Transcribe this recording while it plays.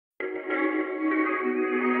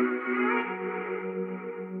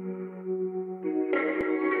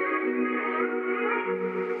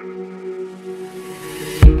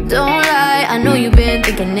Don't lie, I know you've been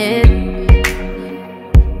thinking it.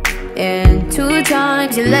 And 2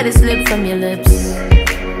 times you let it slip from your lips.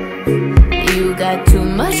 You got too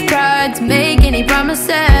much pride to make any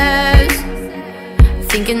promises,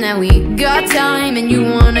 thinking that we got time and you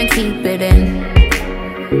wanna keep it in.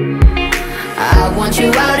 I want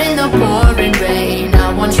you out in the pouring rain,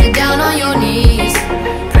 I want you down on your knees,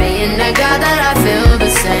 praying to God that I feel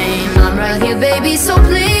the same. I'm right here, baby, so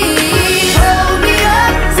please hold me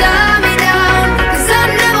up, tie me down, 'cause I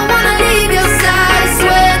never wanna leave your side.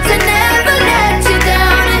 Swear to never let you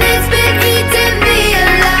down, and it's been eating me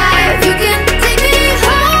alive. You can take me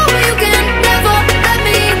home, you can never let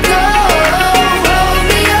me go. Hold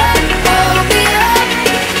me up,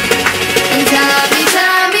 and tie me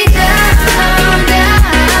down, down,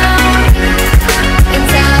 and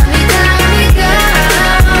tie me down, down, and tie me down, down,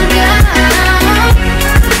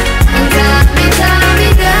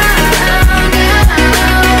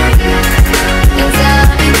 and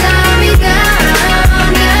tie me down,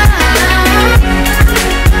 down.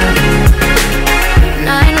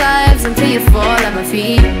 9 lives until you fall at my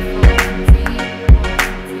feet.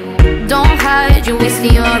 Don't hide, you're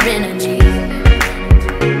wasting your energy.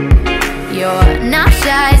 You're not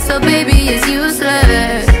shy, so baby, it's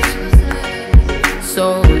useless. So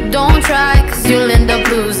don't try, 'cause you'll end up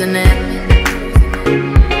losing it.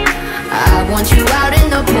 I want you out in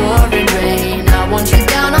the pouring rain, I want you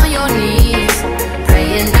down on your knees,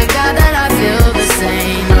 praying to God that I feel the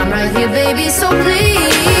same. I'm right here, baby, so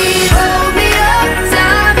please hold me up,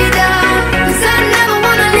 tie me down, 'cause I never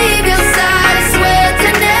wanna leave your side. Swear to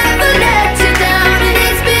never let you down, and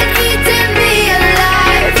it's been eating me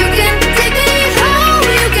alive. You can take me home,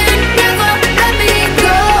 you can never let me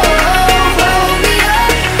go. Hold me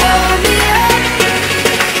up,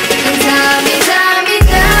 and tie me down,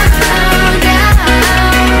 down,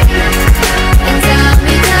 and tie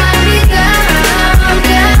me down, down, and tie me down,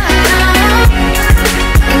 down,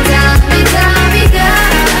 and tie me down,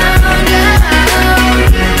 down.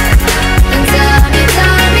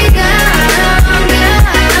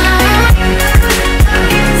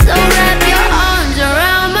 So wrap your arms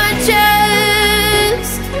around my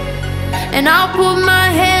chest, and I'll put my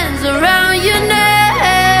hands around your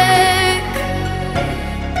neck.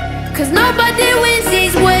 'Cause nobody wins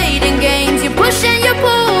these waiting games. You push and you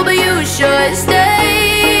pull, but you should stay.